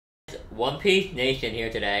One Piece Nation here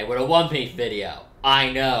today with a One Piece video.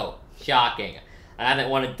 I know, shocking. I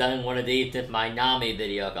haven't done one of these since my Nami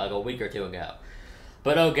video like a week or two ago.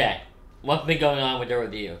 But okay, what's been going on with the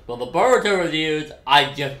reviews? Well, the Boruto reviews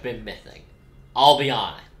I've just been missing. I'll be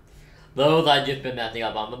honest. Those I've just been messing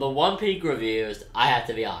up on. But the One Piece reviews, I have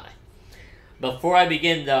to be honest. Before I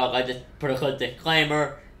begin though, I just put a quick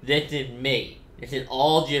disclaimer. This is me. This is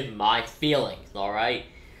all just my feelings, alright?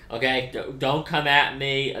 Okay, don't come at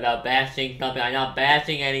me about bashing something. I'm not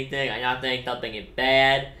bashing anything. I'm not saying something is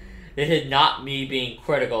bad. This is not me being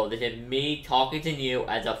critical. This is me talking to you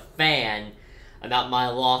as a fan about my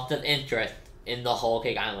loss of interest in the Whole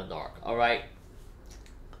Cake Island arc, alright?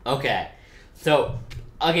 Okay, so,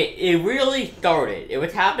 it really started. It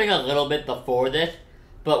was happening a little bit before this,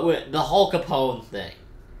 but with the whole Capone thing,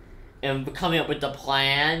 and coming up with the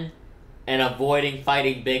plan, and avoiding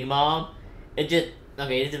fighting Big Mom, it just,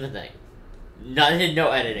 okay, this is the thing. This is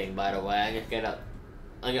no editing, by the way. I'm just gonna,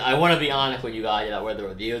 I want to be honest with you guys about where the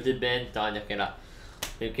reviews have been, so I'm just gonna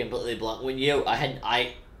be completely blunt with you.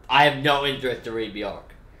 I have no interest to read the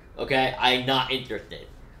arc. Okay, I'm not interested.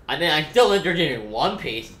 I mean, I'm still interested in One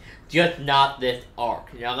Piece, just not this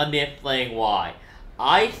arc. Now, let me explain why.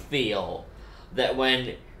 I feel that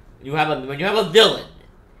when you have a villain,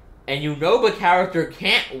 and you know the character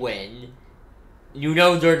can't win, you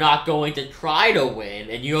know they're not going to try to win,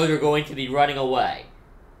 and you know they're going to be running away.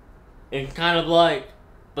 It's kind of like,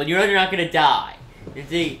 but you know they're not going to die. You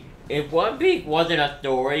see, if One Piece wasn't a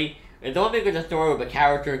story, if One Piece was a story where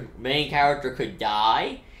the main character could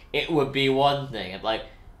die, it would be one thing.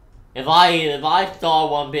 If I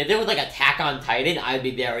saw One Piece, if it was like Attack on Titan, I'd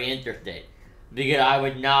be very interested. Because I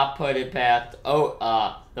would not put it past,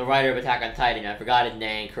 the writer of Attack on Titan, I forgot his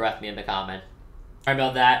name, correct me in the comments. Sorry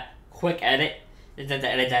about that. Quick edit. Since I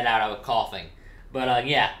edit that out, I was coughing. But,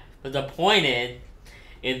 yeah. But the point is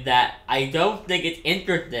that I don't think it's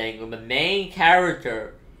interesting when the main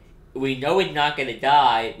character, we know he's not gonna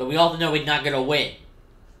die, but we also know he's not gonna win.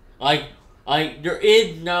 There's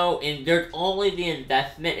only the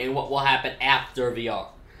investment in what will happen after the arc.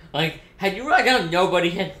 Had you realized how nobody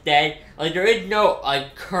has said, there is no,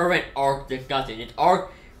 current arc discussion.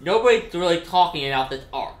 Nobody's really talking about this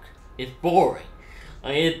arc. It's boring.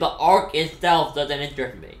 The arc itself doesn't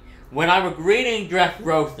interest me. When I was reading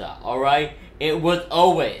Dressrosa, alright, it was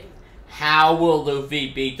always, how will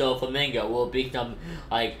Luffy beat Doflamingo? Will it be some,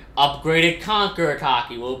 upgraded Conqueror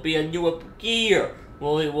Taki? Will it be a newer gear?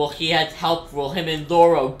 Will he have help? Will him and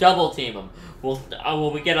Zoro double team him?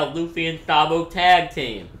 Will we get a Luffy and Sabo tag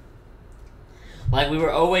team? We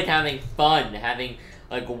were always having fun, having,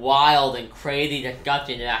 wild and crazy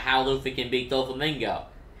discussion about how Luffy can beat Doflamingo.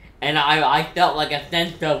 And I felt like a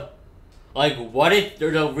sense of, what if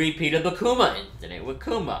there's a repeat of the Kuma incident with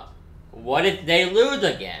Kuma? What if they lose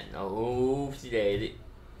again? Oh, daisy.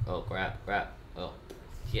 Oh, crap. Oh,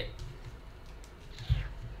 shit.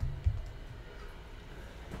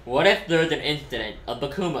 What if there's an incident, a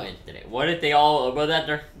Bakuma incident? What if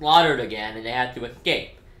they're slaughtered again and they have to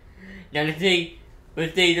escape? Now,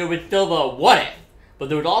 there was still the what if, but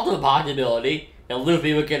there was also the possibility that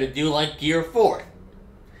Luffy was gonna do Gear Force.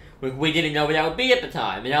 We didn't know what that would be at the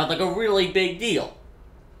time, and that was a really big deal.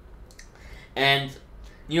 And,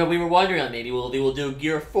 we were wondering maybe they will do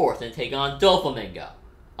Gear Force and take on Doflamingo.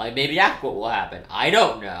 Maybe that's what will happen. I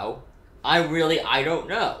don't know. I don't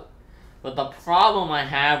know. But the problem I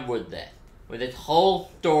have with this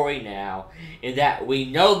whole story now, is that we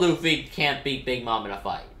know Luffy can't beat Big Mom in a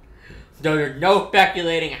fight. So there's no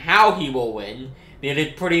speculating how he will win,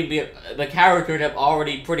 because the characters have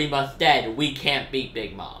already pretty much said, we can't beat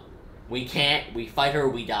Big Mom. We can't, we fight her,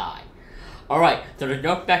 we die. Alright, so there's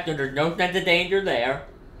no sense of danger there.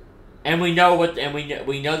 And we know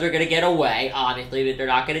we know they're gonna get away, honestly, but they're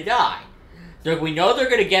not gonna die. So if we know they're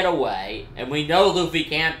gonna get away, and we know Luffy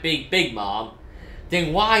can't beat Big Mom,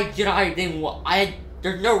 then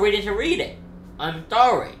there's no reason to read it. I'm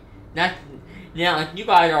sorry. Now, if you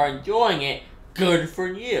guys are enjoying it, good for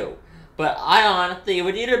you. But I honestly, it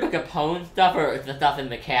was either the Capone stuff or the stuff in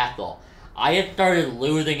the castle. I had started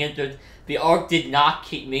losing interest. The arc did not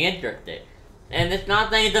keep me interested. And it's not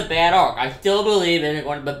saying it's a bad arc. I still believe it's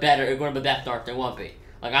going to be better, it's going to be the best arc than One Piece.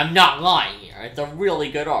 I'm not lying here. It's a really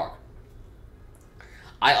good arc.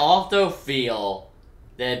 I also feel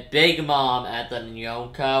that Big Mom at the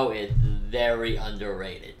Nyonko is very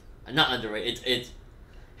underrated. Not underrated, it's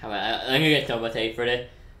I'm gonna get so much hate for this.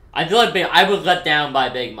 I feel like I was let down by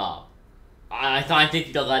Big Mom. I think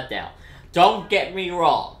she's a letdown. Don't get me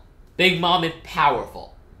wrong. Big Mom is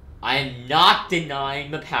powerful. I am not denying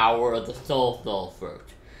the power of the Soul Fruit,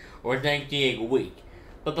 or saying she is weak.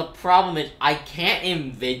 But the problem is, I can't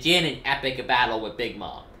envision an epic battle with Big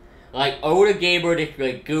Mom. Like, Oda gave her this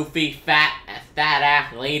like, goofy,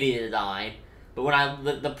 fat-ass lady design. But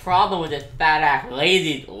when the problem with this fat-ass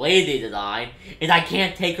lazy design is I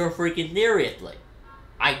can't take her freaking seriously.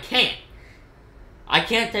 I can't. I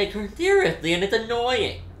can't take her seriously, and it's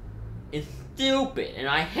annoying. It's stupid, and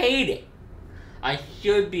I hate it. I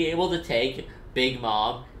should be able to take Big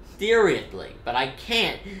Mom seriously, but I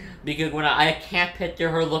can't, because when I can't picture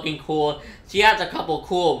her looking cool. She has a couple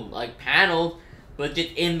cool, like, panels, but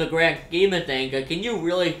just in the grand scheme of things, like, can you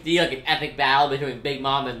really see, like, an epic battle between Big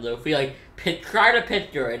Mom and Luffy? Like, try to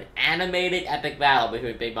picture an animated epic battle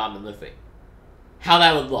between Big Mom and Luffy. How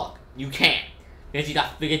that would look. You can't.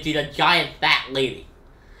 Because she's a giant fat lady.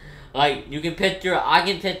 Like, you can picture, I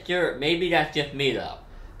can picture, maybe that's just me though,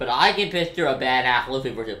 but I can picture a badass Luffy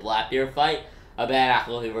versus Blackbeard fight, a badass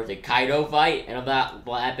Luffy versus Kaido fight, and a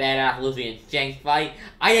badass Luffy and Shanks fight.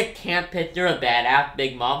 I just can't picture a badass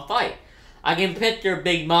Big Mom fight. I can picture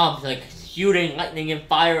Big Mom, like, shooting lightning and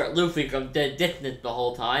fire at Luffy from the distance the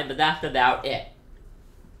whole time, but that's about it.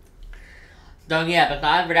 So yeah,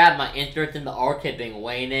 besides for that, my interest in the arc had been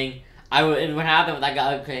waning. And what happened was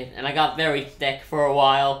I got very sick for a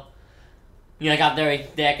while. You know, I got very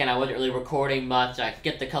sick and I wasn't really recording much. I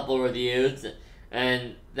skipped a couple reviews.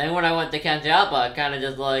 And then when I went to catch up, I kind of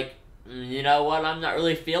just like, you know what, I'm not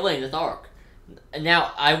really feeling this arc.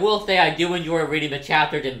 Now, I will say I do enjoy reading the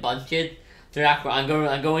chapters in bunches. So I'm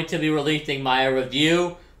going to be releasing my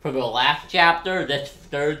review for the last chapter this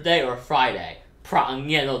Thursday or Friday.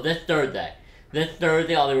 This Thursday. This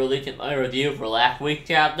Thursday I'll be releasing my review for last week's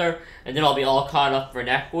chapter, and then I'll be all caught up for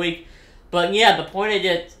next week. But yeah, the point is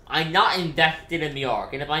that I'm not invested in the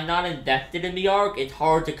arc, and if I'm not invested in the arc, it's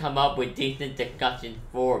hard to come up with decent discussions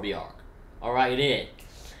for the arc. Alright, it is.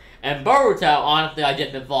 And Boruto, honestly, I've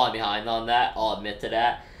just been falling behind on that, I'll admit to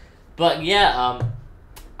that. But yeah,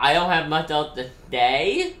 I don't have much else to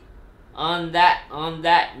say on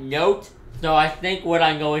that note. So I think what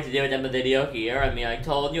I'm going to do at the end of the video here, I mean, I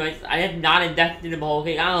told you, I am not invested in the whole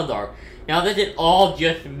King Island arc. Now this is all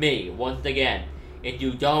just me, once again. If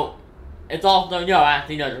you don't, it's also, no,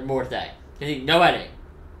 actually no, there's more to say. No editing.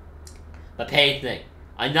 The pacing.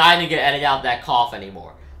 I'm not even gonna edit out that cough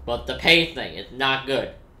anymore. But the pacing is not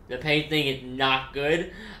good. The pacing is not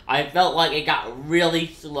good. I felt like it got really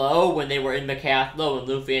slow when they were in the castle when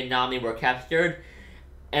Luffy and Nami were captured.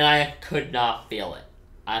 And I could not feel it.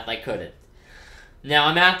 I couldn't. Now,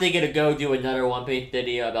 I'm actually gonna go do another One Piece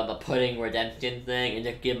video about the Pudding Redemption thing and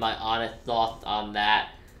just give my honest thoughts on that.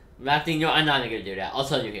 Actually, no, I'm not even gonna do that. I'll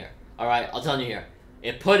tell you here. Alright, I'll tell you here.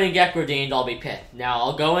 If Pudding gets redeemed, I'll be pissed. Now,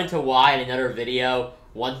 I'll go into why in another video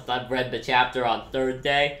once I've read the chapter on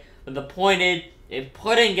Thursday. But the point is, if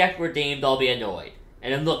Pudding gets redeemed, I'll be annoyed.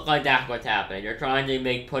 And it looks like that's what's happening. You're trying to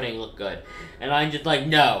make Pudding look good. And I'm just like,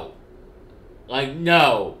 no. Like,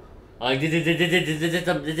 no. Like, this is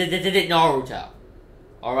Naruto.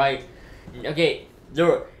 Alright? Okay,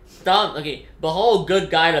 okay, the whole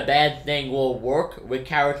good guy to bad thing will work with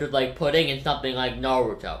characters like Pudding and something like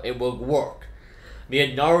Naruto. It will work.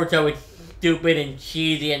 Because Naruto is stupid and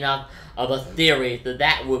cheesy enough of a theory, so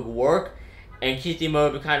that would work. And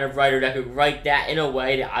Kishimoto is the kind of writer that could write that in a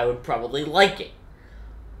way that I would probably like it.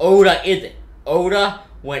 Oda isn't. Oda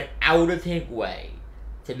went out of his way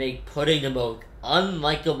to make Pudding the most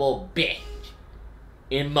unlikable bitch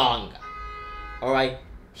in manga. Alright?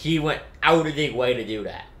 He went out of his way to do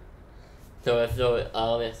that. So if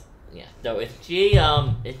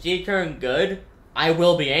she turned good, I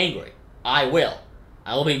will be angry. I will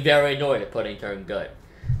be very annoyed if Pudding turned good.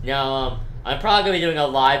 Now, I'm probably gonna be doing a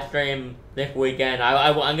live stream this weekend.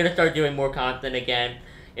 I'm gonna start doing more content again.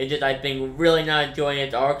 It's just I've been really not enjoying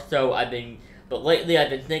its arc, but lately I've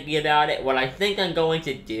been thinking about it. What I think I'm going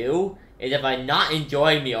to do is if I'm not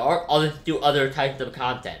enjoying the arc, I'll just do other types of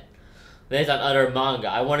content. Based on other manga.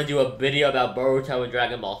 I want to do a video about Boruto and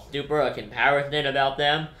Dragon Ball Super, a comparison about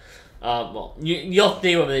them. Well, you'll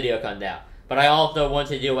see when the video comes out. But I also want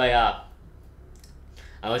to do I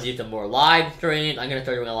want to do some more live streams. I'm going to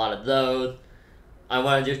start doing a lot of those. I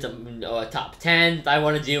want to do some top 10s. I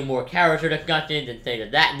want to do more character discussions and things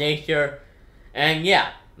of that nature. And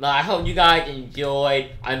yeah, I hope you guys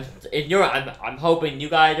enjoyed. I'm hoping you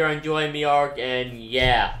guys are enjoying the arc, and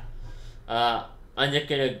yeah. I'm just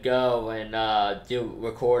gonna go and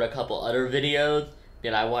record a couple other videos,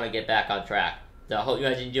 then I want to get back on track. So I hope you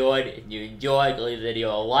guys enjoyed. If you enjoyed, leave the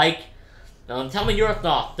video a like. Tell me your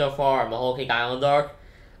thoughts so far on the whole King Island arc.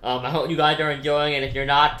 I hope you guys are enjoying it. If you're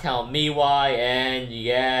not, tell me why. And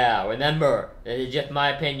yeah, remember, this is just my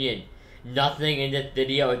opinion. Nothing in this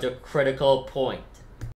video is a critical point.